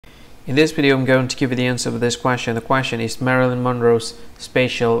In this video, I'm going to give you the answer of this question. The question is Marilyn Monroe's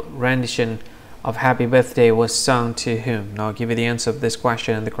special rendition of Happy Birthday was sung to whom? Now I'll give you the answer of this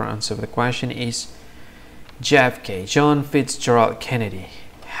question, and the correct answer of the question is JFK, John Fitzgerald Kennedy.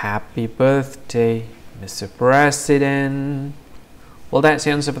 Happy birthday, Mr. President. Well, that's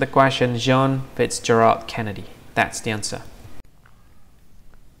the answer for the question, John Fitzgerald Kennedy. That's the answer.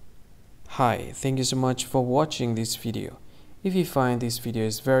 Hi, thank you so much for watching this video. If you find this video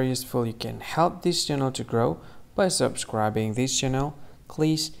is very useful, you can help this channel to grow by subscribing this channel.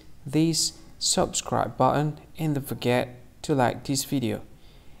 Please this subscribe button and don't forget to like this video.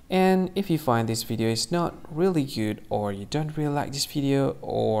 And if you find this video is not really good, or you don't really like this video,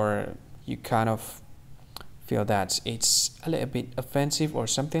 or you kind of feel that it's a little bit offensive or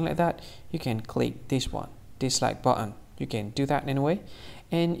something like that, you can click this one, dislike button. You can do that anyway.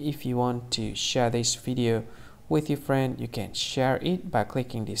 And if you want to share this video with your friend, you can share it by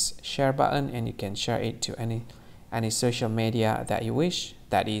clicking this share button, and you can share it to any social media that you wish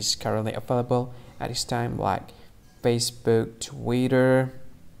that is currently available at this time, like Facebook, Twitter,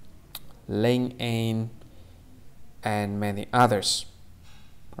 LinkedIn, and many others.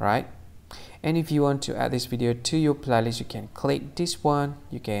 Right? And if you want to add this video to your playlist, you can click this one.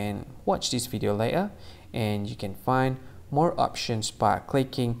 You can watch this video later, and you can find more options by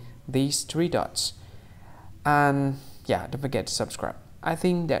clicking these three dots. And yeah, don't forget to subscribe. I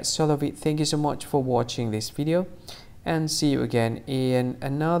think that's all of it. Thank you so much for watching this video, and see you again in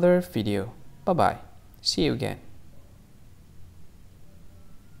another video. Bye bye. See you again.